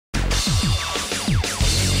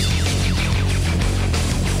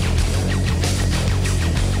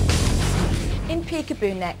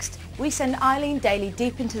Peekaboo next, we send Eileen Daly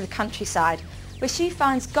deep into the countryside, where she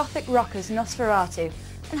finds Gothic rockers Nosferatu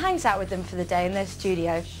and hangs out with them for the day in their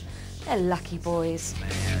studio. They're lucky boys.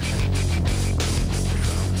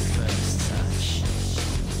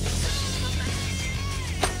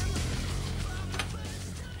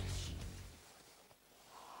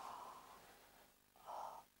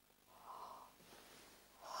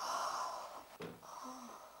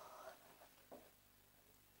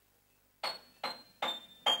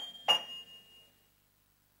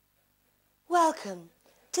 Welcome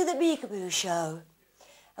to the Peekaboo Show,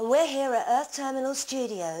 and we're here at Earth Terminal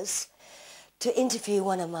Studios to interview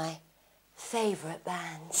one of my favourite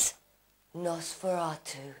bands,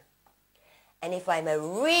 Nosferatu. And if I'm a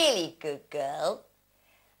really good girl,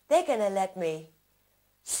 they're going to let me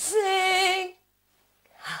sing.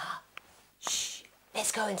 Shh,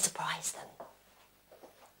 let's go and surprise them.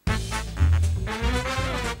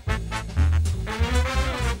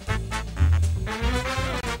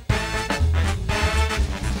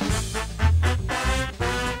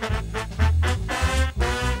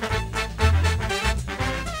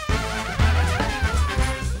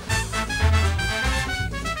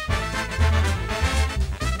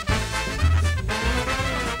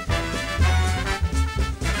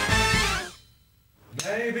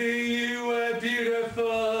 Maybe you were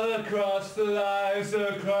beautiful across the lives,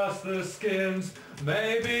 across the skins.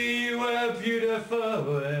 Maybe you were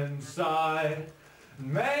beautiful inside.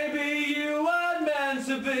 Maybe you weren't meant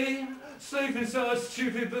to be sleeping so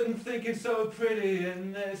stupid but thinking so pretty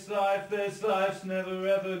in this life. This life's never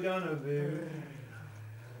ever gonna be.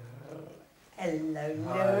 Hello,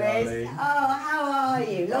 Hi, Lewis. Eileen. Oh, how are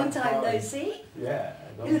you? Long time no fine. see. Yeah,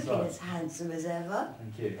 You're looking as handsome as ever.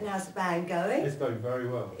 Thank you. And how's the band going? It's going very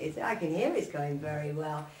well. I can hear it's going very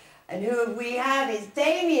well. And who we have is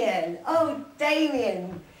Damien. Oh,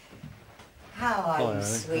 Damien. How are you,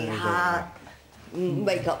 sweetheart?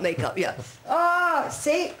 Make up, yeah. Oh,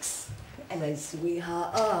 6. Hello,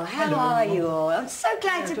 sweetheart. Oh, how are you all? I'm so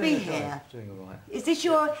glad to be here. Doing all right. Is this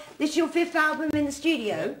your 5th album in the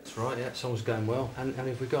studio? That's right, yeah, song's going well. How many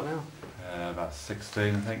have we got now? About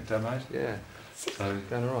 16, I think, demoed. Yeah, so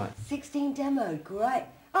going all right. 16 demoed, great.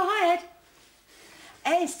 Oh, hi, Ed.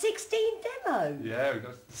 And 16 demoed. Yeah, we've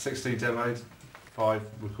got 16 demoed, 5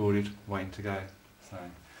 recorded, waiting to go. So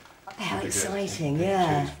How really good. exciting, Pick and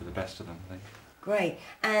yeah. choose for the best of them, I think. Great.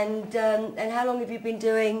 And how long have you been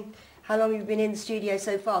doing? How long have you been in the studio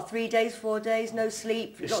so far? 3 days, 4 days, no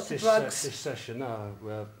sleep, lots of drugs, This session,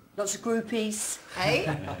 no. lots of groupies. Hey?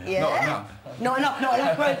 Yeah. Not enough. Not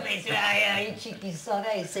enough groupies. Yeah, you cheeky sod,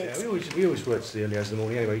 eh? 6. Yeah, we always work to the early hours of the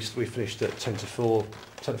morning anyway. We finished at 10 to 4,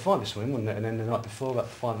 10 to 5 this morning, wasn't it? And then the night before, about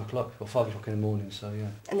 5 o'clock, or 5 o'clock in the morning, so yeah.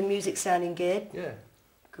 And the music's sounding good? Yeah.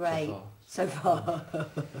 Great. So far.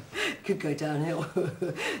 Could go downhill,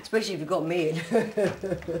 especially if you've got me in.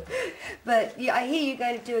 But yeah, I hear you're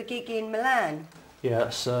going to do a gig in Milan. Yeah,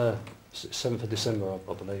 that's 7th of December,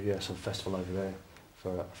 I believe, yeah, some festival over there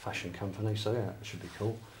for a fashion company, so yeah, it should be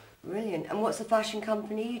cool. Brilliant. And what's the fashion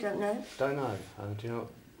company? You don't know? Don't know, do you know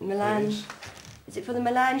what Milan. it is? Is it for the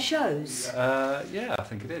Milan shows? Yeah, I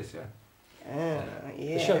think it is, yeah. Yeah.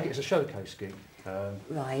 It's a showcase gig.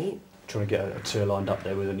 Right. Trying to get a tour lined up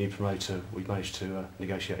there with a new promoter we've managed to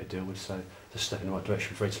negotiate a deal with, so it's a step in the right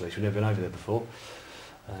direction for Italy. We've never been over there before,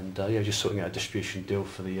 and yeah, just sorting out a distribution deal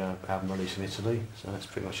for the album release in Italy, so that's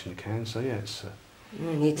pretty much in the can. So yeah, it's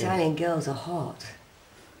The Italian girls are hot.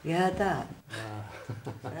 You heard that?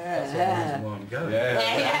 Yeah.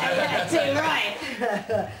 Yeah, too right.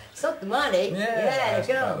 It's not the money. Yeah, the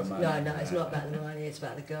girls. about the money. No, it's not about the money. It's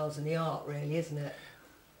about the girls and the art, really, isn't it?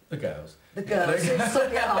 The girls. The girls. It's not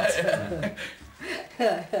the art.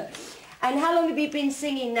 And how long have you been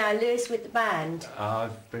singing now, Lewis, with the band?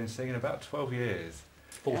 I've been singing about 12 years.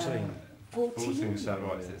 14. 14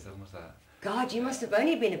 sunrises, almost that. God, you must have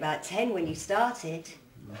only been about 10 when you started.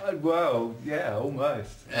 Well, yeah,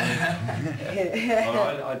 almost.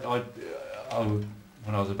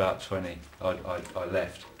 When I was about 20, I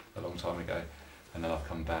left a long time ago, and then I've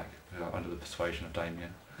come back under the persuasion of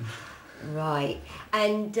Damien. Right.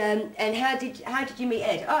 And how did you meet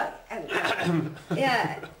Ed? Oh,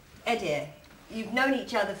 yeah, Ed here. You've known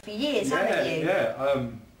each other for years, haven't you? Yeah.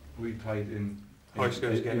 We played in High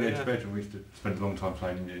school together, in yeah. bedroom. We used to spend a long time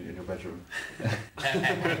playing in your bedroom.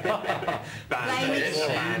 Playing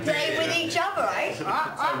with each other, right?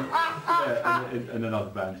 Yeah, and another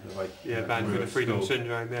band. Yeah, band for the Freedom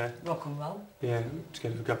Syndrome, yeah. Rock and roll. Yeah,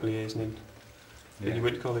 together for a couple of years and then you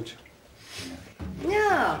went to college.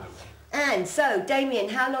 Yeah. And so, Damien,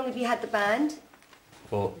 how long have you had the band?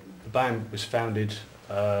 Well, the band was founded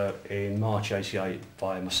in March '88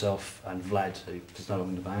 by myself and Vlad, who's no longer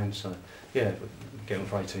in the band. So yeah, getting on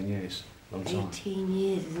for 18 years, long time. 18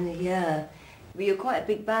 years, isn't it? Yeah. But you're quite a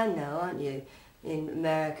big band now, aren't you? In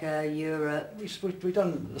America, Europe. We've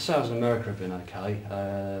done, the sales in America have been okay.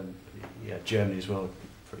 Yeah, Germany as well,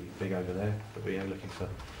 pretty big over there. But we're looking for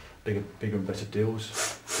bigger and better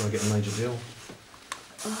deals. Trying to get a major deal.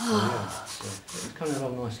 Oh. So, yeah, it's coming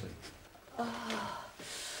along nicely. Oh.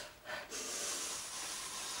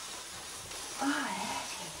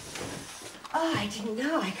 Oh, I didn't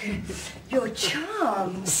know I could. Your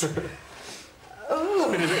charms.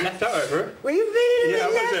 Oh. Been a bit left out over it. Well, you've been a Yeah, bit I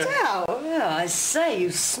was, left out. Oh, I say,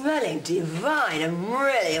 you're smelling divine and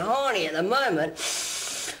really horny at the moment.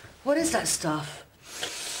 What is that stuff?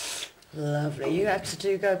 Lovely. You have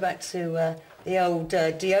to go back to the old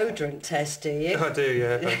deodorant test, do you? I do,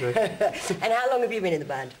 yeah, I do. And how long have you been in the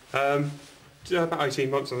band? About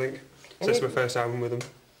 18 months, I think. So it's my first album with them.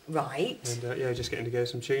 Right. And yeah, just getting together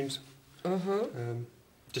some tunes.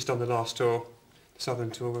 Just on the last tour, the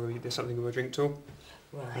Southern tour, where we did something with a drink tour.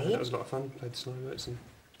 Right. That was a lot of fun. Played the snow notes and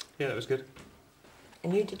yeah, that was good.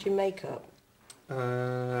 And you did your makeup?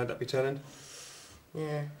 That'd be telling.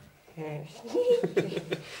 Yeah.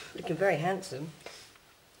 Looking very handsome.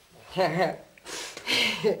 And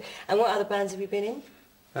what other bands have you been in?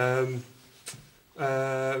 I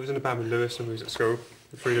was in a band with Lewis when we was at school,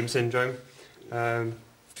 the Freedom Syndrome. Got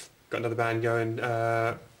another band going,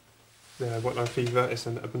 Wetline Fever, it's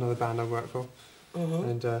another band I work for.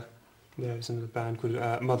 And yeah, there's another band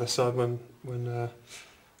called Mother Sub when we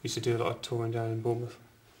used to do a lot of touring down in Bournemouth.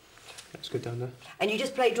 It's good down there. And you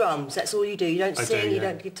just play drums, that's all you do? You don't sing, you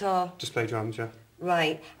don't guitar? Just play drums, yeah.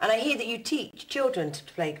 Right. And I hear that you teach children to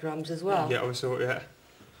play drums as well? Yeah, I was sort of, yeah.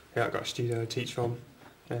 Yeah, I've got a studio I teach from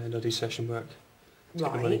and I do session work. To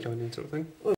get the money coming in sort of thing.